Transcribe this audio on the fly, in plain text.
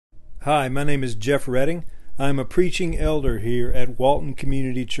Hi, my name is Jeff Redding. I'm a preaching elder here at Walton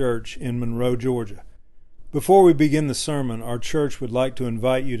Community Church in Monroe, Georgia. Before we begin the sermon, our church would like to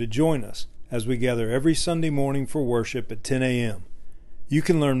invite you to join us as we gather every Sunday morning for worship at 10 a.m. You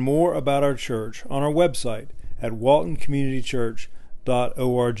can learn more about our church on our website at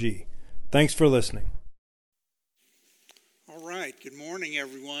waltoncommunitychurch.org. Thanks for listening. All right, good morning,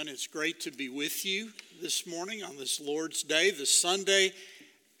 everyone. It's great to be with you this morning on this Lord's Day, the Sunday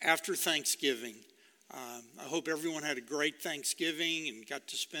after Thanksgiving. I hope everyone had a great Thanksgiving and got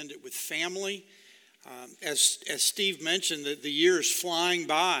to spend it with family. As Steve mentioned, the year is flying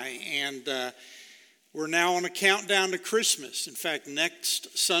by, and we're now on a countdown to Christmas. In fact,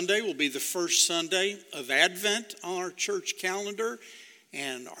 next Sunday will be the first Sunday of Advent on our church calendar,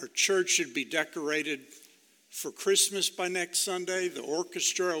 and our church should be decorated for Christmas by next Sunday. The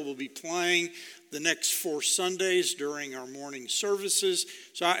orchestra will be playing the next 4 Sundays during our morning services.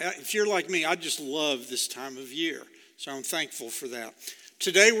 So if you're like me, I just love this time of year. So I'm thankful for that.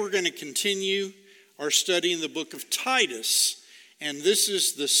 Today we're going to continue our study in the book of Titus. And this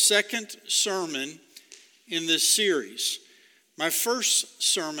is the second sermon in this series. My first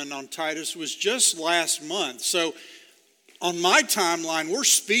sermon on Titus was just last month. So on my timeline, we're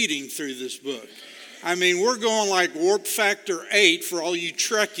speeding through this book. I mean, we're going like warp factor 8 for all you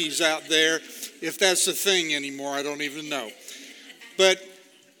Trekkies out there. If that's a thing anymore, I don't even know. But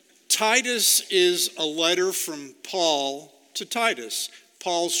Titus is a letter from Paul to Titus,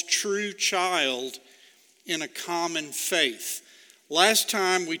 Paul's true child in a common faith. Last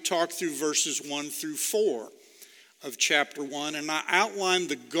time we talked through verses 1 through 4 of chapter 1, and I outlined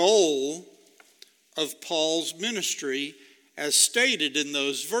the goal of Paul's ministry as stated in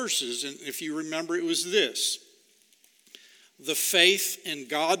those verses. And if you remember, it was this: the faith and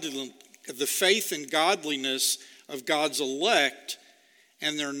godliness of God's elect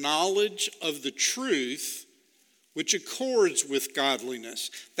and their knowledge of the truth which accords with godliness.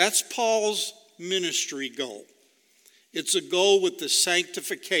 That's Paul's ministry goal. It's a goal with the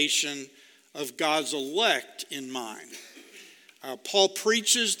sanctification of God's elect in mind. Paul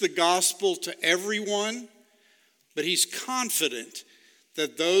preaches the gospel to everyone, but he's confident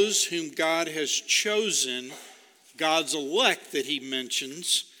that those whom God has chosen, God's elect that he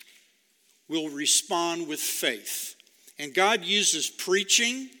mentions, will respond with faith. And God uses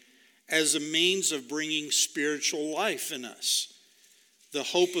preaching as a means of bringing spiritual life in us, the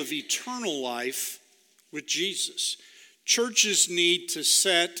hope of eternal life with Jesus. Churches need to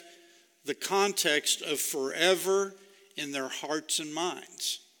set the context of forever in their hearts and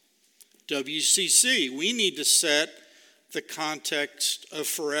minds. WCC, we need to set the context of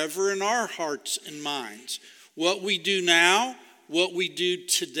forever in our hearts and minds. What we do now, what we do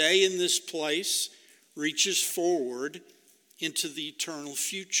today in this place, reaches forward into the eternal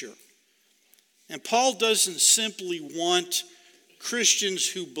future. And Paul doesn't simply want Christians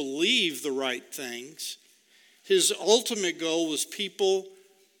who believe the right things. His ultimate goal was people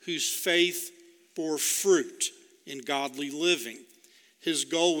whose faith bore fruit in godly living. His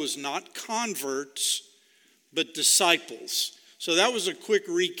goal was not converts, but disciples. So that was a quick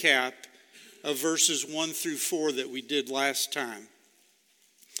recap of verses 1 through 4 that we did last time.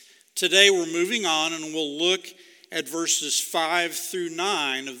 Today we're moving on, and we'll look at verses 5 through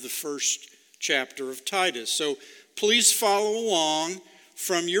 9 of the first chapter of Titus. So please follow along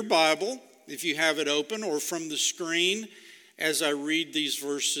from your Bible, if you have it open, or from the screen as I read these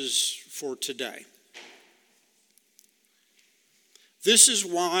verses for today. This is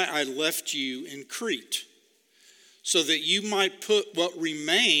why I left you in Crete, so that you might put what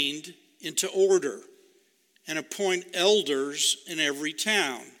remained into order and appoint elders in every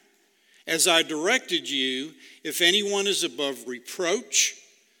town. As I directed you, if anyone is above reproach,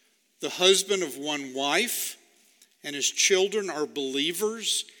 the husband of one wife, and his children are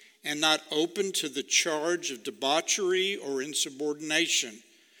believers and not open to the charge of debauchery or insubordination.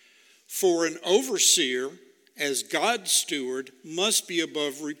 For an overseer, as God's steward, must be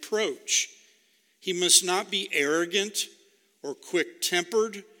above reproach. He must not be arrogant or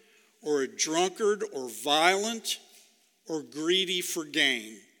quick-tempered or a drunkard or violent or greedy for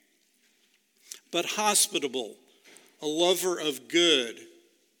gain, but hospitable, a lover of good,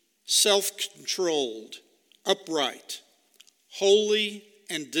 self-controlled, upright, holy,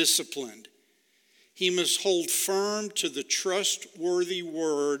 and disciplined. He must hold firm to the trustworthy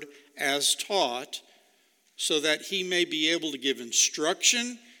word as taught, so that he may be able to give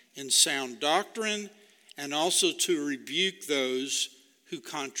instruction in sound doctrine and also to rebuke those who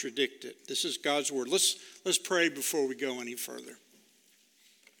contradict it. This is God's word. Let's pray before we go any further.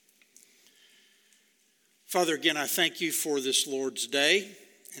 Father, again, I thank you for this Lord's Day.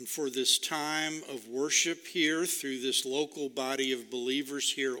 and for this time of worship here through this local body of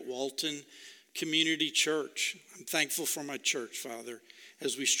believers here at Walton Community Church. I'm thankful for my church, Father,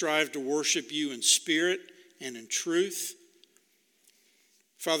 as we strive to worship you in spirit and in truth.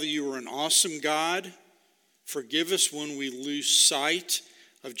 Father, you are an awesome God. Forgive us when we lose sight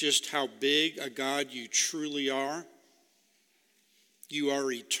of just how big a God you truly are. You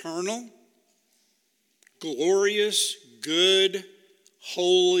are eternal, glorious, good,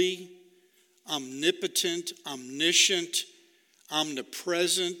 holy, omnipotent, omniscient,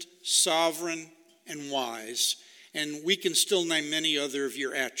 omnipresent, sovereign, and wise. And we can still name many other of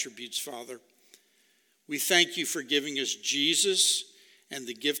your attributes, Father. We thank you for giving us Jesus and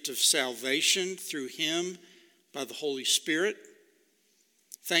the gift of salvation through him by the Holy Spirit.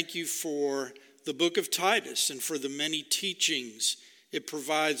 Thank you for the book of Titus and for the many teachings it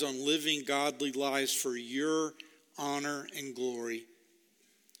provides on living godly lives for your honor and glory.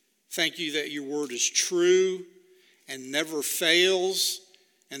 Thank you that your word is true and never fails,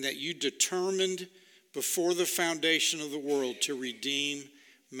 and that you determined before the foundation of the world to redeem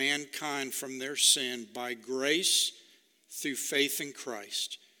mankind from their sin by grace through faith in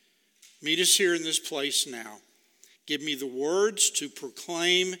Christ. Meet us here in this place now. Give me the words to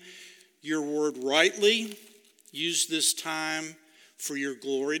proclaim your word rightly. Use this time for your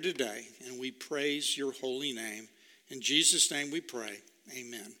glory today, and we praise your holy name. In Jesus' name we pray.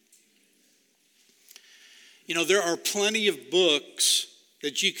 Amen. You know, there are plenty of books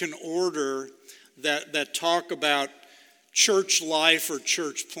that you can order that talk about church life or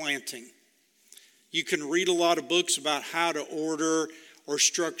church planting. You can read a lot of books about how to order or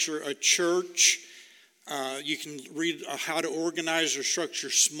structure a church. You can read how to organize or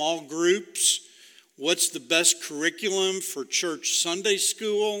structure small groups. What's the best curriculum for church Sunday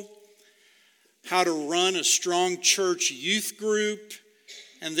school? How to run a strong church youth group.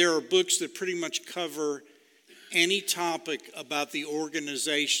 And there are books that pretty much cover any topic about the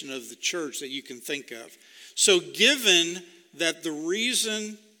organization of the church that you can think of. So given that the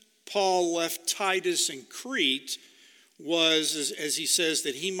reason Paul left Titus in Crete was, as he says,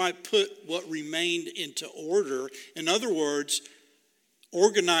 that he might put what remained into order, in other words,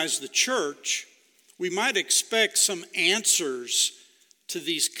 organize the church, we might expect some answers to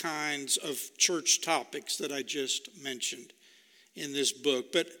these kinds of church topics that I just mentioned in this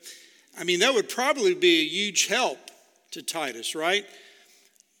book. But, I mean, that would probably be a huge help to Titus, right?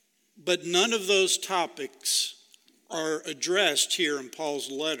 But none of those topics are addressed here in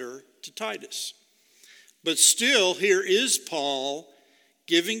Paul's letter to Titus. But still, here is Paul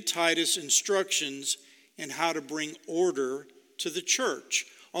giving Titus instructions in how to bring order to the church.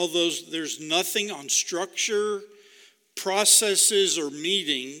 Although there's nothing on structure, processes, or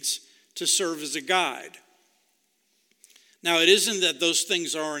meetings to serve as a guide. Now, it isn't that those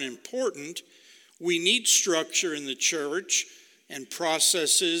things aren't important. We need structure in the church and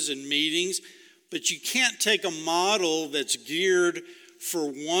processes and meetings, but you can't take a model that's geared for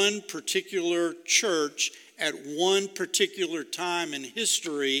one particular church at one particular time in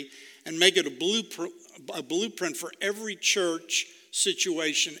history and make it a blueprint for every church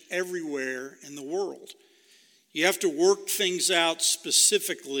situation everywhere in the world. You have to work things out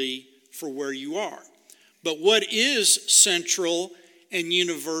specifically for where you are. But what is central and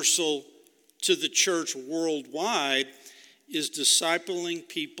universal to the church worldwide is discipling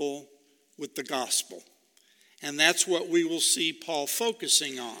people with the gospel. And that's what we will see Paul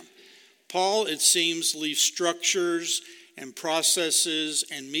focusing on. Paul, it seems, leaves structures and processes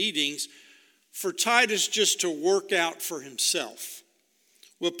and meetings for Titus just to work out for himself.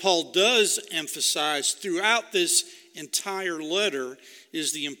 What Paul does emphasize throughout this entire letter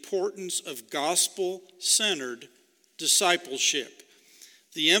is the importance of gospel-centered discipleship.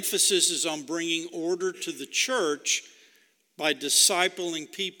 The emphasis is on bringing order to the church by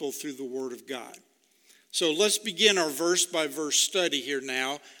discipling people through the Word of God. So let's begin our verse-by-verse study here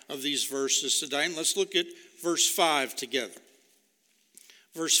now of these verses today. And let's look at verse 5 together.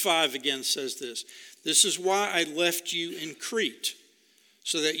 Verse 5 again says this: "This is why I left you in Crete,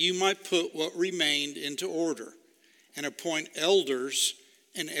 so that you might put what remained into order and appoint elders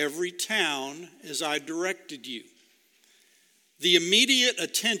in every town as I directed you." The immediate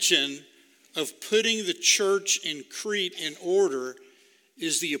attention of putting the church in Crete in order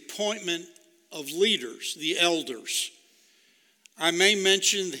is the appointment of leaders, the elders. I may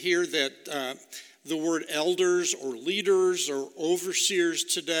mention here that the word elders or leaders or overseers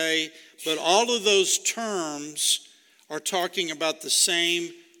today, but all of those terms are talking about the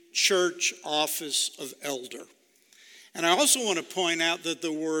same church office of elder. And I also want to point out that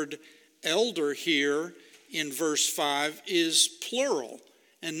the word elder here in verse 5 is plural.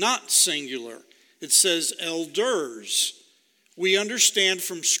 and not singular. It says elders. We understand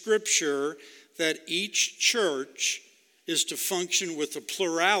from Scripture that each church is to function with a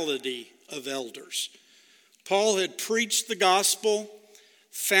plurality of elders. Paul had preached the gospel,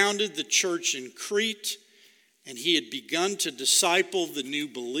 founded the church in Crete, and he had begun to disciple the new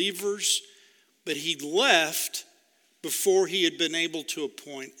believers, but he left before he had been able to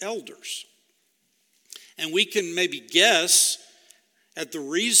appoint elders. And we can maybe guess at the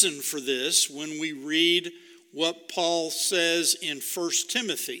reason for this when we read what Paul says in 1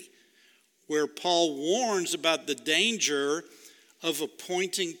 Timothy, where Paul warns about the danger of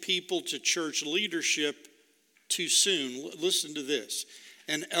appointing people to church leadership too soon. Listen to this.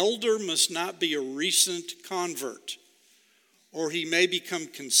 An elder must not be a recent convert, or he may become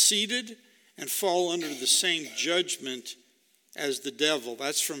conceited and fall under the same judgment as the devil.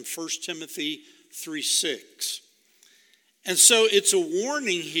 That's from 1 Timothy 3:6. And so it's a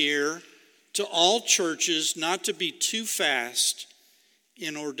warning here to all churches not to be too fast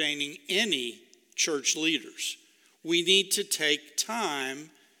in ordaining any church leaders. We need to take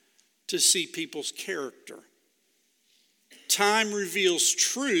time to see people's character. Time reveals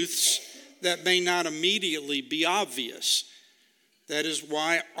truths that may not immediately be obvious. That is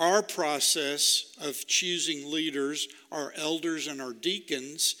why our process of choosing leaders, our elders and our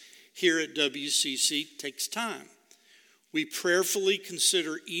deacons here at WCC takes time. We prayerfully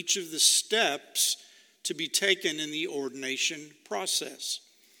consider each of the steps to be taken in the ordination process.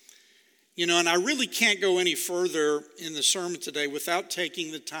 And I really can't go any further in the sermon today without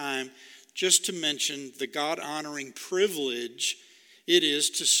taking the time just to mention the God-honoring privilege it is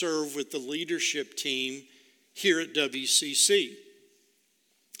to serve with the leadership team here at WCC.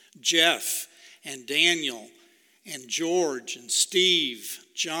 Jeff and Daniel and George and Steve,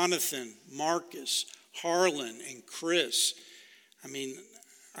 Jonathan, Marcus, Harlan, and Chris.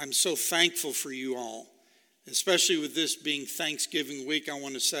 I'm so thankful for you all. Especially with this being Thanksgiving week, I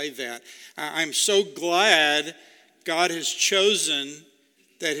want to say that. I'm so glad God has chosen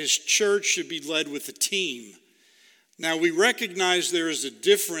that his church should be led with a team. Now, we recognize there is a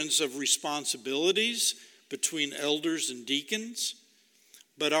difference of responsibilities between elders and deacons,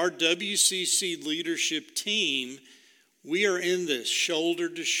 but our WCC leadership team, we are in this shoulder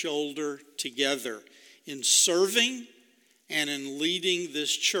to shoulder together in serving and in leading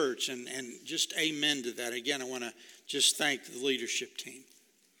this church. And just amen to that. Again, I want to just thank the leadership team.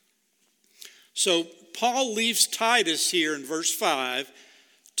 So Paul leaves Titus here in verse 5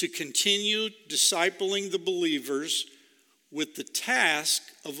 to continue discipling the believers with the task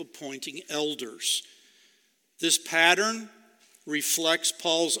of appointing elders. This pattern reflects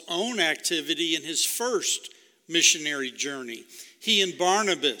Paul's own activity in his first missionary journey. He and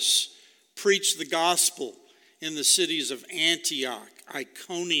Barnabas preached the gospel in the cities of Antioch,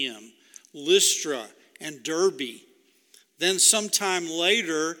 Iconium, Lystra, and Derbe. Then sometime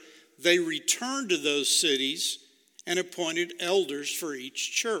later, they returned to those cities and appointed elders for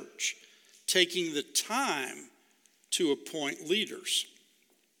each church, taking the time to appoint leaders.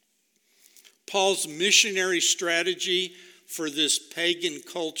 Paul's missionary strategy for this pagan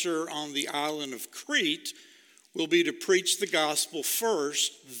culture on the island of Crete will be to preach the gospel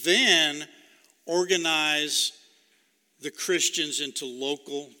first, then organize the Christians into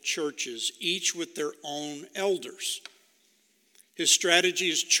local churches, each with their own elders. His strategy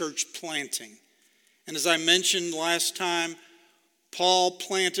is church planting. And as I mentioned last time, Paul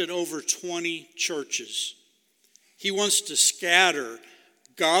planted over 20 churches. He wants to scatter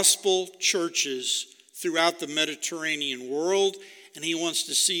gospel churches throughout the Mediterranean world, and he wants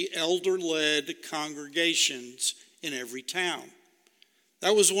to see elder-led congregations in every town.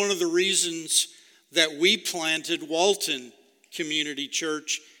 That was one of the reasons that we planted Walton Community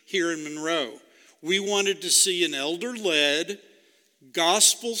Church here in Monroe. We wanted to see an elder-led,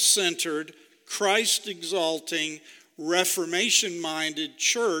 gospel-centered, Christ-exalting, Reformation-minded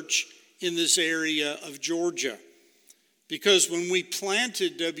church in this area of Georgia. Because when we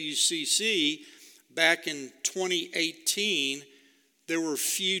planted WCC back in 2018, there were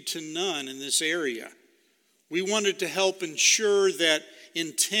few to none in this area. We wanted to help ensure that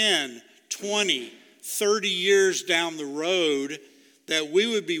in 10, 20, 30 years down the road, that we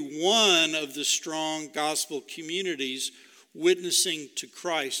would be one of the strong gospel communities witnessing to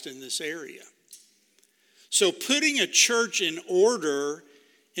Christ in this area. So putting a church in order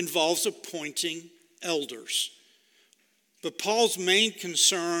involves appointing elders. But Paul's main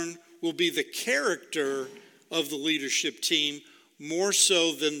concern will be the character of the leadership team more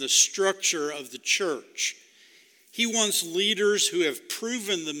so than the structure of the church. He wants leaders who have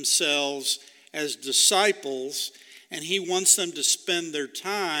proven themselves as disciples and he wants them to spend their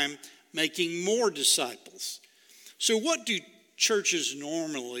time making more disciples. So what do churches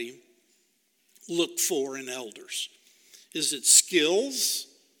normally look for in elders? Is it skills,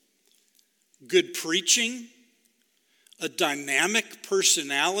 good preaching, a dynamic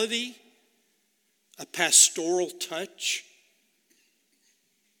personality, a pastoral touch,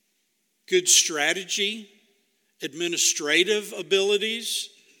 good strategy, administrative abilities,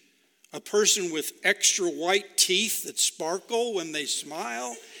 a person with extra white teeth that sparkle when they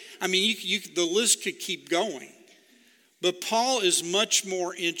smile? I mean, the list could keep going. But Paul is much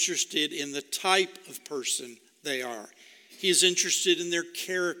more interested in the type of person they are. He is interested in their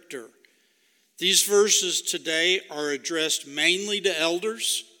character. These verses today are addressed mainly to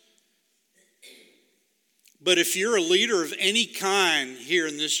elders. But if you're a leader of any kind here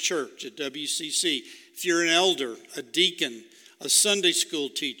in this church at WCC, if you're an elder, a deacon, a Sunday school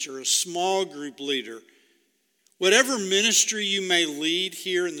teacher, a small group leader, whatever ministry you may lead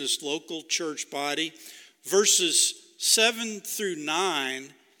here in this local church body, verses 7 through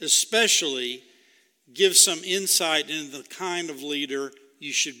 9 especially give some insight into the kind of leader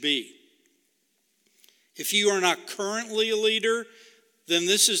you should be. If you are not currently a leader, then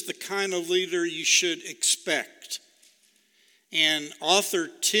this is the kind of leader you should expect. And author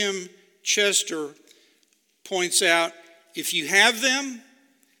Tim Chester points out, if you have them,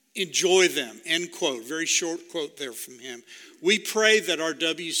 enjoy them, end quote. Very short quote there from him. We pray that our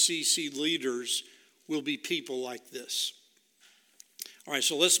WCC leaders will be people like this. All right,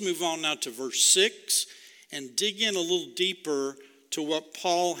 so let's move on now to verse 6 and dig in a little deeper to what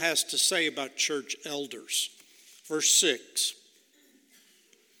Paul has to say about church elders. Verse 6.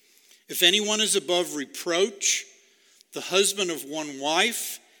 If anyone is above reproach, the husband of one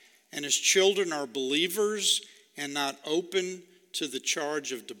wife, and his children are believers and not open to the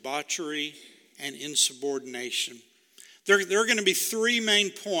charge of debauchery and insubordination. There are going to be three main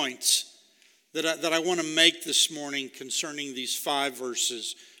points that I want to make this morning concerning these 5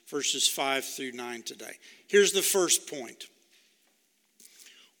 verses 5 through 9 today. Here's the first point.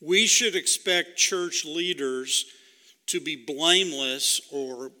 We should expect church leaders to be blameless,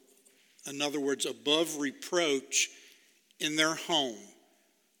 or in other words, above reproach in their home.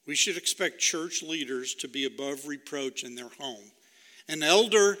 We should expect church leaders to be above reproach in their home. An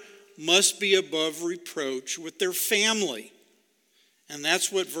elder must be above reproach with their family. And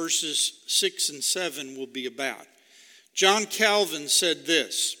that's what verses 6 and 7 will be about. John Calvin said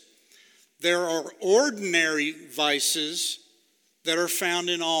this: there are ordinary vices that are found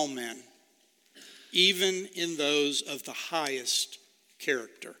in all men, even in those of the highest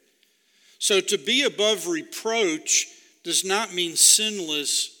character. So to be above reproach does not mean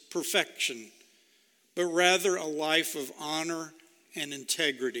sinless perfection, but rather a life of honor and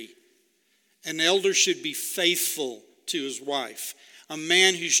integrity. An elder should be faithful to his wife, a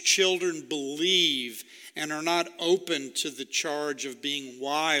man whose children believe and are not open to the charge of being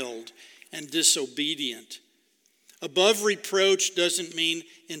wild and disobedient. Above reproach doesn't mean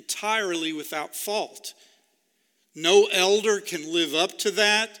entirely without fault. No elder can live up to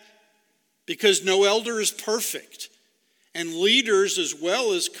that because no elder is perfect. And leaders as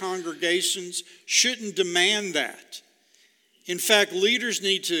well as congregations shouldn't demand that. In fact, leaders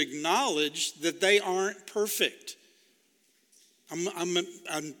need to acknowledge that they aren't perfect. I'm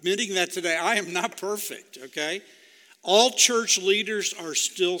admitting that today. I am not perfect, okay? All church leaders are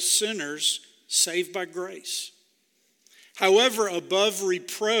still sinners saved by grace. However, above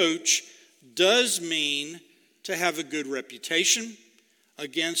reproach does mean to have a good reputation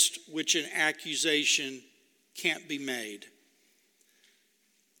against which an accusation can't be made.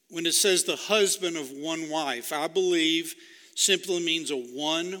 When it says the husband of one wife, I believe simply means a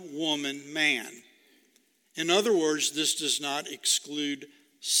one-woman man. In other words, this does not exclude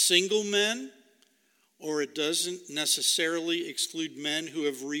single men, or it doesn't necessarily exclude men who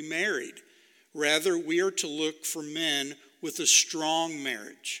have remarried. Rather, we are to look for men with a strong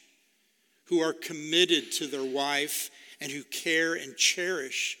marriage, who are committed to their wife and who care and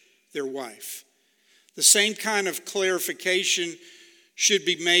cherish their wife. The same kind of clarification should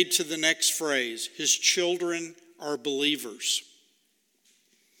be made to the next phrase: his children are believers.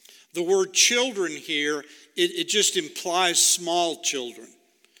 The word children here, it just implies small children.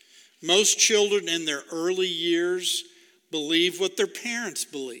 Most children in their early years believe what their parents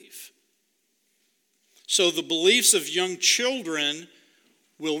believe. So the beliefs of young children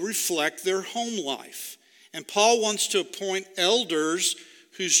will reflect their home life. And Paul wants to appoint elders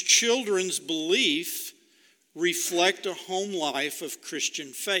whose children's belief reflect a home life of Christian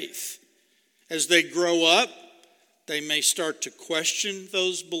faith. As they grow up, they may start to question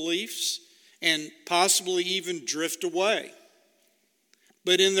those beliefs and possibly even drift away.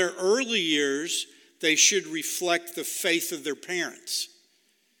 But in their early years, they should reflect the faith of their parents,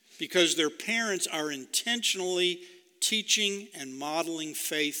 because their parents are intentionally teaching and modeling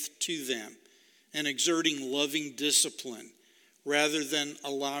faith to them and exerting loving discipline rather than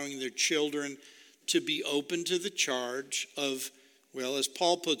allowing their children to be open to the charge of, well, as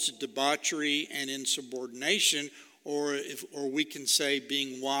Paul puts it, debauchery and insubordination, or we can say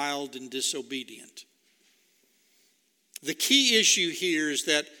being wild and disobedient. The key issue here is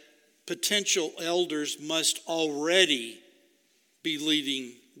that potential elders must already be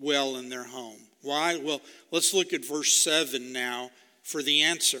leading well in their home. Why? Well, let's look at verse 7 now for the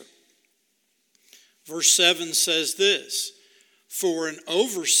answer. Verse 7 says this: "For an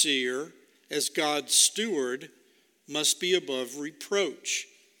overseer, as God's steward, must be above reproach.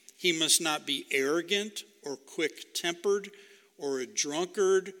 He must not be arrogant or quick-tempered or a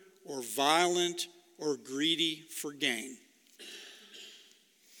drunkard or violent or greedy for gain."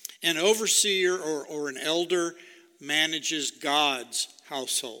 An overseer or an elder manages God's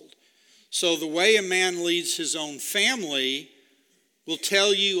household. So the way a man leads his own family will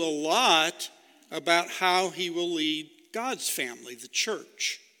tell you a lot about how he will lead God's family, the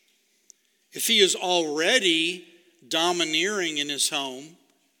church. If he is already domineering in his home,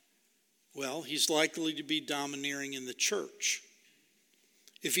 well, he's likely to be domineering in the church.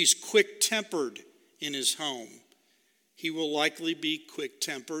 If he's quick-tempered in his home, he will likely be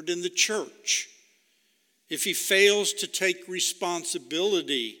quick-tempered in the church. If he fails to take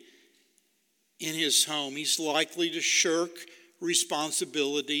responsibility in his home, he's likely to shirk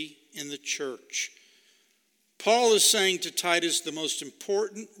responsibility in the church. Paul is saying to Titus the most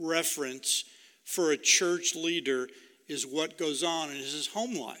important reference for a church leader is what goes on in his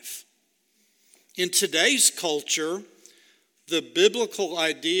home life. In today's culture, the biblical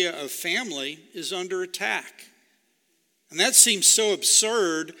idea of family is under attack. And that seems so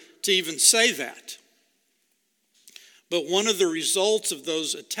absurd to even say that. But one of the results of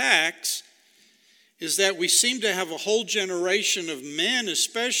those attacks is that we seem to have a whole generation of men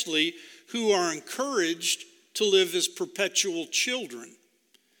especially who are encouraged to live as perpetual children,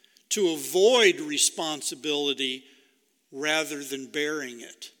 to avoid responsibility rather than bearing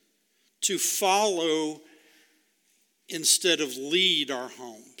it, to follow instead of lead our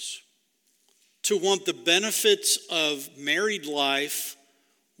homes, to want the benefits of married life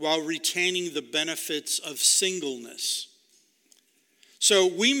while retaining the benefits of singleness. So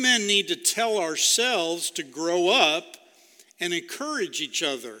we men need to tell ourselves to grow up and encourage each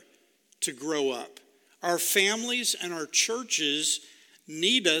other to grow up. Our families and our churches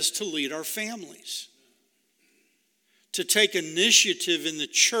need us to lead our families, to take initiative in the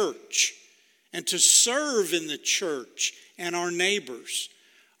church, and to serve in the church and our neighbors.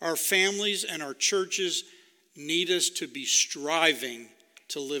 Our families and our churches need us to be striving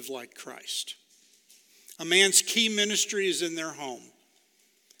to live like Christ. A man's key ministry is in their home,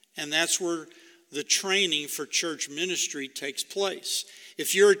 and that's where the training for church ministry takes place.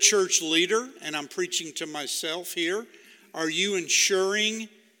 If you're a church leader, and I'm preaching to myself here, are you ensuring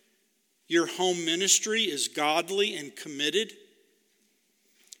your home ministry is godly and committed?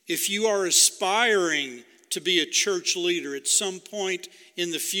 If you are aspiring to be a church leader at some point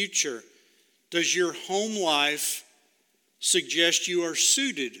in the future, does your home life suggest you are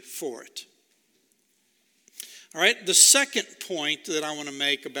suited for it? All right, the second point that I want to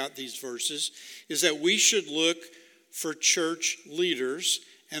make about these verses is that we should look for church leaders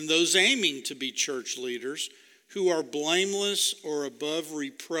and those aiming to be church leaders who are blameless or above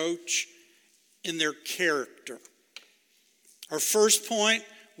reproach in their character. Our first point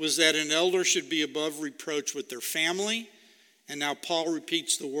was that an elder should be above reproach with their family. And now Paul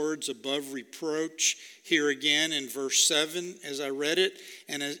repeats the words above reproach here again in verse 7 as I read it,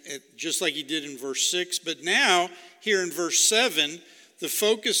 and just like he did in verse 6. But now, here in verse 7, the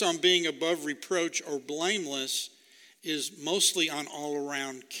focus on being above reproach or blameless is mostly on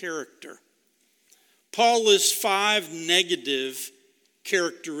all-around character. Paul lists 5 negative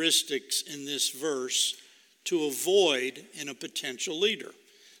characteristics in this verse to avoid in a potential leader.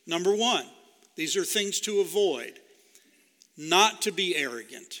 Number 1, these are things to avoid. Not to be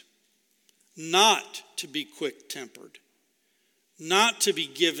arrogant, not to be quick-tempered, not to be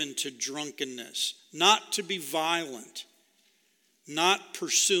given to drunkenness, not to be violent, not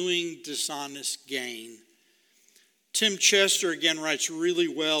pursuing dishonest gain. Tim Chester again writes really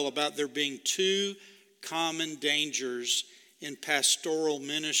well about there being 2 common dangers in pastoral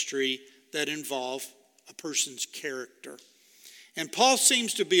ministry that involve a person's character. And Paul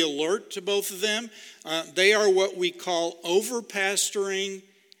seems to be alert to both of them. They are what we call over-pastoring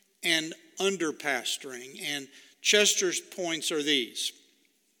and underpastoring. And Chester's points are these.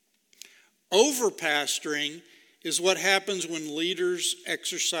 Overpastoring is what happens when leaders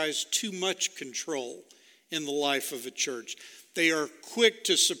exercise too much control in the life of a church. They are quick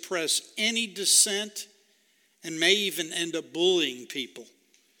to suppress any dissent and may even end up bullying people.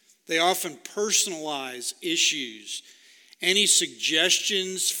 They often personalize issues. Any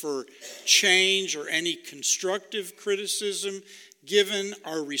suggestions for change or any constructive criticism given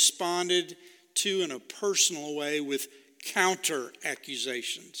are responded to in a personal way with counter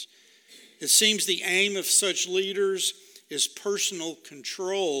accusations. It seems the aim of such leaders is personal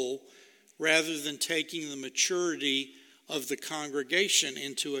control rather than taking the maturity of the congregation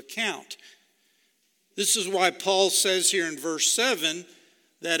into account. This is why Paul says here in verse 7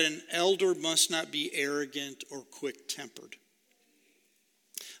 that an elder must not be arrogant or quick-tempered.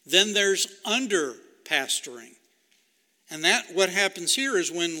 Then there's under-pastoring. And what happens here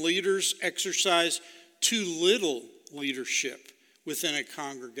is when leaders exercise too little leadership within a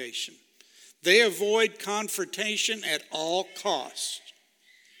congregation. They avoid confrontation at all costs.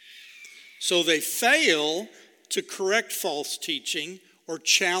 So they fail to correct false teaching or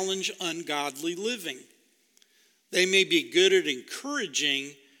challenge ungodly living. They may be good at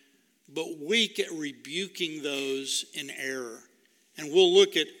encouraging, but weak at rebuking those in error. And we'll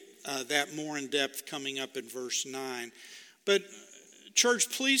look at that more in depth coming up in verse 9. But church,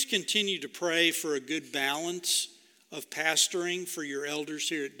 please continue to pray for a good balance of pastoring for your elders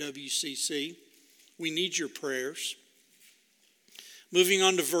here at WCC. We need your prayers. Moving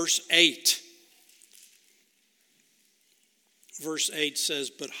on to verse 8. Verse 8 says,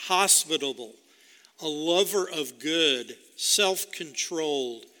 "But hospitable, a lover of good,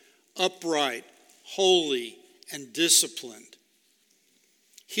 self-controlled, upright, holy, and disciplined."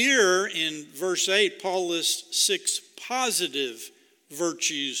 Here in verse 8, Paul lists 6 positive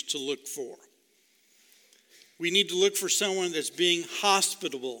virtues to look for. We need to look for someone that's being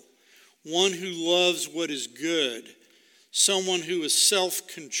hospitable, one who loves what is good, someone who is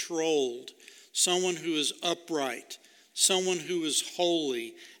self-controlled, someone who is upright, someone who is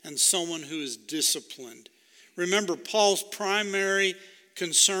holy, and someone who is disciplined. Remember, Paul's primary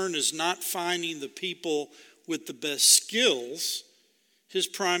concern is not finding the people with the best skills. His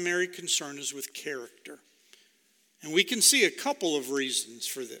primary concern is with character. And we can see a couple of reasons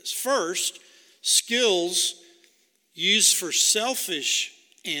for this. First, skills used for selfish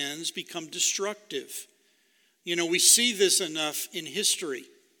ends become destructive. We see this enough in history.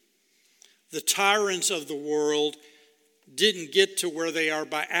 The tyrants of the world didn't get to where they are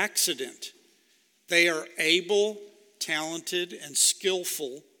by accident. They are able, talented, and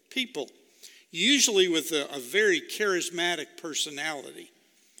skillful people, usually with a very charismatic personality.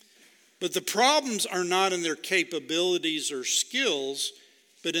 But the problems are not in their capabilities or skills,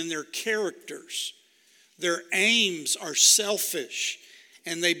 but in their characters. Their aims are selfish,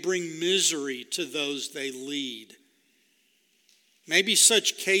 and they bring misery to those they lead. Maybe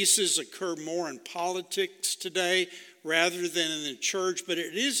such cases occur more in politics today rather than in the church, but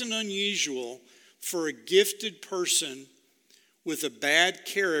it isn't unusual for a gifted person with a bad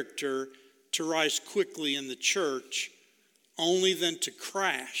character to rise quickly in the church, only then to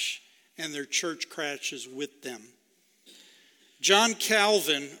crash, and their church crashes with them. John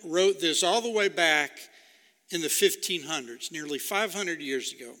Calvin wrote this all the way back in the 1500s, nearly 500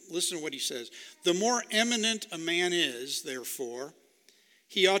 years ago. Listen to what he says. "The more eminent a man is, therefore,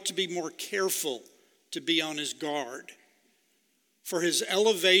 he ought to be more careful to be on his guard. For his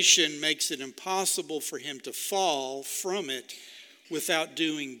elevation makes it impossible for him to fall from it without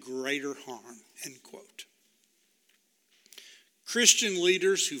doing greater harm." End quote. Christian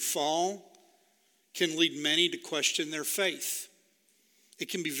leaders who fall can lead many to question their faith. It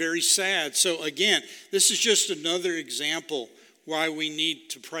can be very sad. So again, this is just another example why we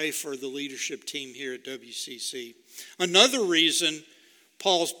need to pray for the leadership team here at WCC. Another reason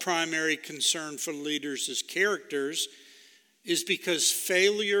Paul's primary concern for leaders is characters is because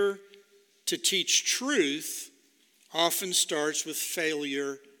failure to teach truth often starts with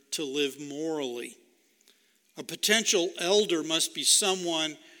failure to live morally. A potential elder must be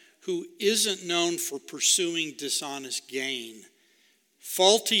someone who isn't known for pursuing dishonest gain.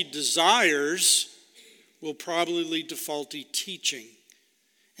 Faulty desires will probably lead to faulty teaching.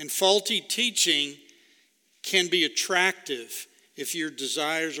 And faulty teaching can be attractive if your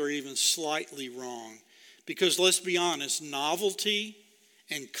desires are even slightly wrong. Because let's be honest, novelty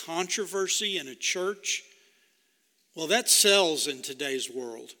and controversy in a church, well, that sells in today's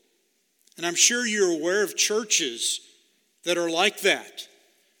world. And I'm sure you're aware of churches that are like that.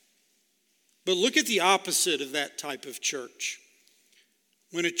 But look at the opposite of that type of church.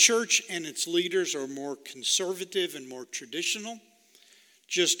 When a church and its leaders are more conservative and more traditional,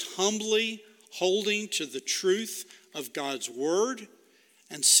 just humbly holding to the truth of God's word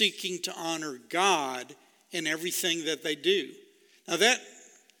and seeking to honor God in everything that they do. Now that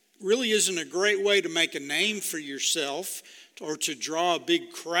really isn't a great way to make a name for yourself or to draw a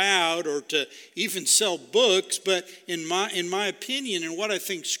big crowd or to even sell books, but in my opinion and what I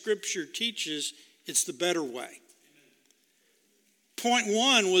think Scripture teaches, it's the better way. Point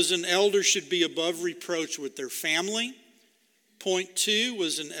 1 was an elder should be above reproach with their family. Point 2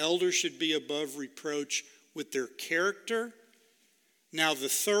 was an elder should be above reproach with their character. Now the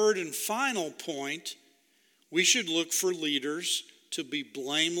third and final point, we should look for leaders to be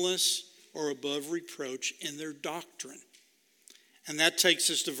blameless or above reproach in their doctrine. And that takes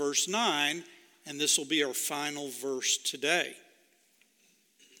us to verse 9, and this will be our final verse today.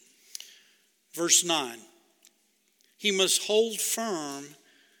 Verse 9, he must hold firm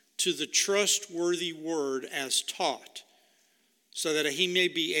to the trustworthy word as taught, so that he may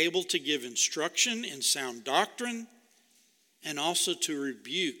be able to give instruction in sound doctrine and also to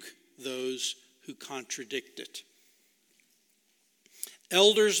rebuke those who contradict it.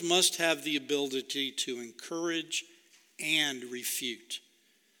 Elders must have the ability to encourage and refute.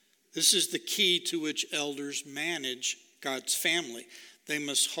 This is the key to which elders manage God's family. They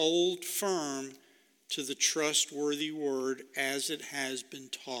must hold firm to the trustworthy word as it has been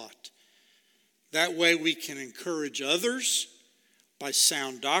taught. That way we can encourage others by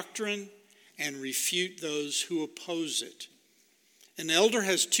sound doctrine and refute those who oppose it. An elder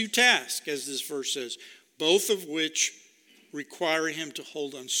has two tasks, as this verse says, both of which require him to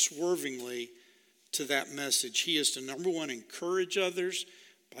hold unswervingly to that message. He is to, number one, encourage others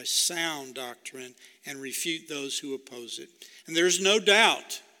by sound doctrine and refute those who oppose it. And there's no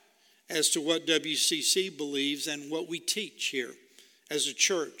doubt as to what WCC believes and what we teach here as a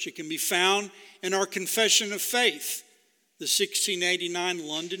church. It can be found in our confession of faith, the 1689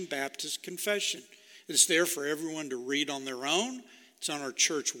 London Baptist Confession. It's there for everyone to read on their own. It's on our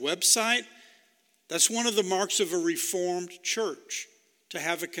church website. That's one of the marks of a Reformed church, to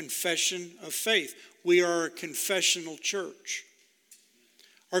have a confession of faith. We are a confessional church.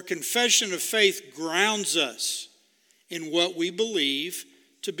 Our confession of faith grounds us in what we believe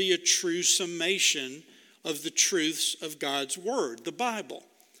to be a true summation of the truths of God's Word, the Bible.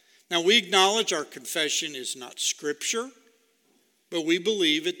 Now, we acknowledge our confession is not Scripture, but we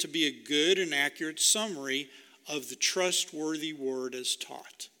believe it to be a good and accurate summary of the trustworthy Word as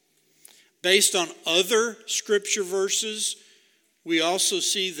taught. Based on other Scripture verses, we also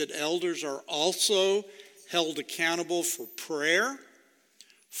see that elders are also held accountable for prayer,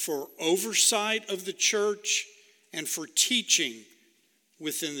 for oversight of the church, and for teaching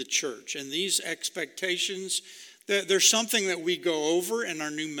within the church. And these expectations, there's something that we go over in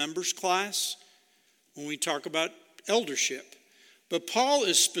our new members class when we talk about eldership. But Paul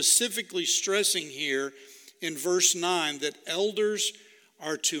is specifically stressing here in verse 9 that elders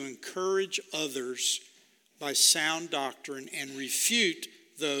are to encourage others by sound doctrine and refute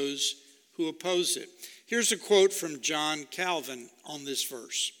those who oppose it. Here's a quote from John Calvin on this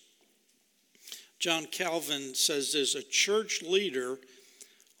verse. John Calvin says this: a church leader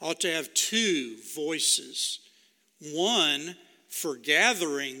ought to have two voices, one for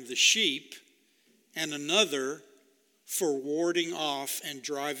gathering the sheep and another for warding off and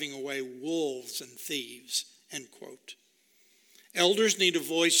driving away wolves and thieves, end quote. Elders need a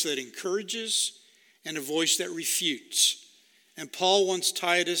voice that encourages and a voice that refutes. And Paul wants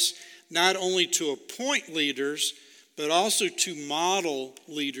Titus not only to appoint leaders, but also to model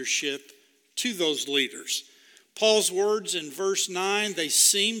leadership to those leaders. Paul's words in verse 9, they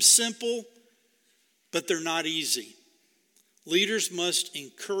seem simple, but they're not easy. Leaders must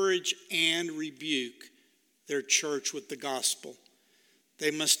encourage and rebuke their church with the gospel.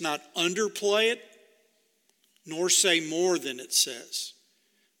 They must not underplay it, nor say more than it says.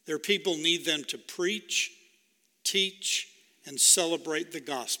 Their people need them to preach, teach, and celebrate the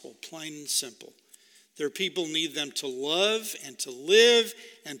gospel, plain and simple. Their people need them to love and to live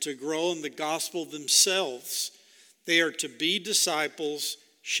and to grow in the gospel themselves. They are to be disciples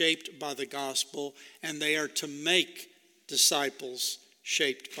shaped by the gospel, and they are to make disciples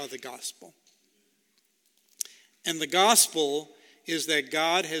shaped by the gospel. And the gospel is that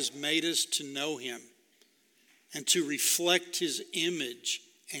God has made us to know Him and to reflect His image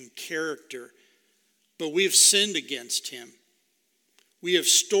and character, but we have sinned against Him. We have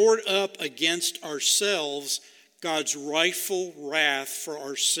stored up against ourselves God's rightful wrath for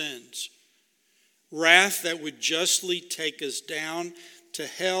our sins. Wrath that would justly take us down to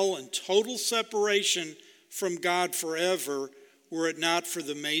hell and total separation from God forever, were it not for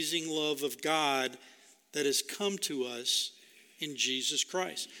the amazing love of God that has come to us in Jesus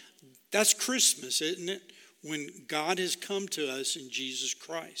Christ. That's Christmas, isn't it? When God has come to us in Jesus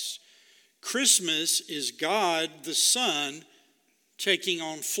Christ. Christmas is God the Son taking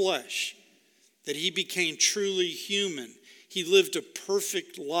on flesh, that he became truly human. He lived a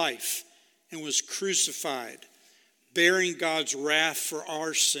perfect life and was crucified, bearing God's wrath for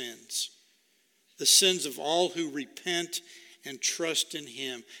our sins, the sins of all who repent and trust in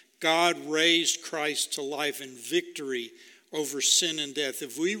him. God raised Christ to life in victory over sin and death.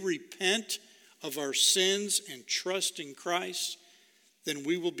 If we repent of our sins and trust in Christ, then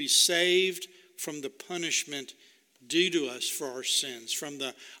we will be saved from the punishment due to us for our sins, from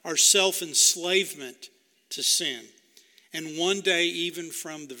our self-enslavement to sin, and one day even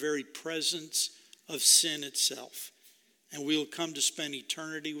from the very presence of sin itself. And we will come to spend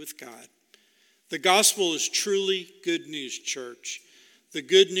eternity with God. The gospel is truly good news, church. The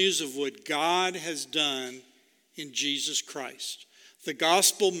good news of what God has done in Jesus Christ. The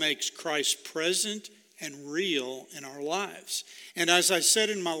gospel makes Christ present and real in our lives. And as I said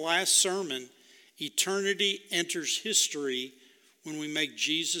in my last sermon, eternity enters history when we make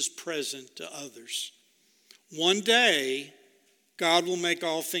Jesus present to others. One day, God will make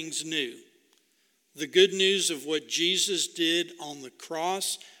all things new. The good news of what Jesus did on the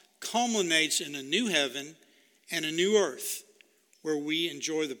cross culminates in a new heaven and a new earth where we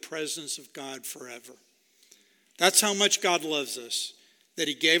enjoy the presence of God forever. That's how much God loves us, that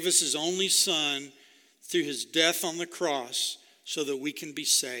he gave us his only Son through his death on the cross so that we can be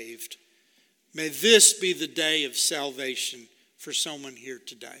saved. May this be the day of salvation for someone here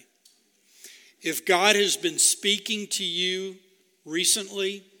today. If God has been speaking to you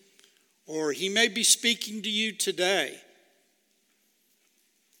recently, or he may be speaking to you today,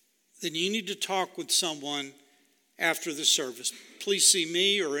 then you need to talk with someone after the service. Please see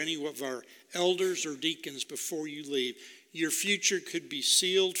me or any of our elders or deacons before you leave. Your future could be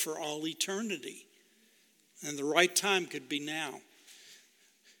sealed for all eternity, and the right time could be now.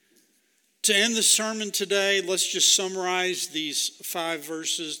 To end the sermon today, let's just summarize these 5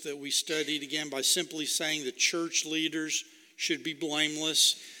 verses that we studied again by simply saying that church leaders should be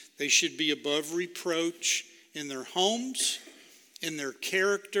blameless. They should be above reproach in their homes, in their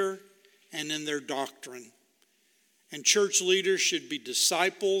character, and in their doctrine. And church leaders should be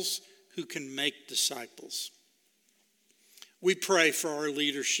disciples who can make disciples. We pray for our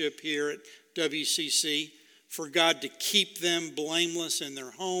leadership here at WCC, for God to keep them blameless in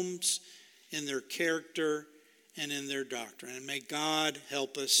their homes, in their character, and in their doctrine. And may God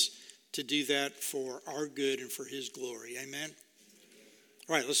help us to do that for our good and for his glory. Amen.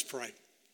 All right, let's pray.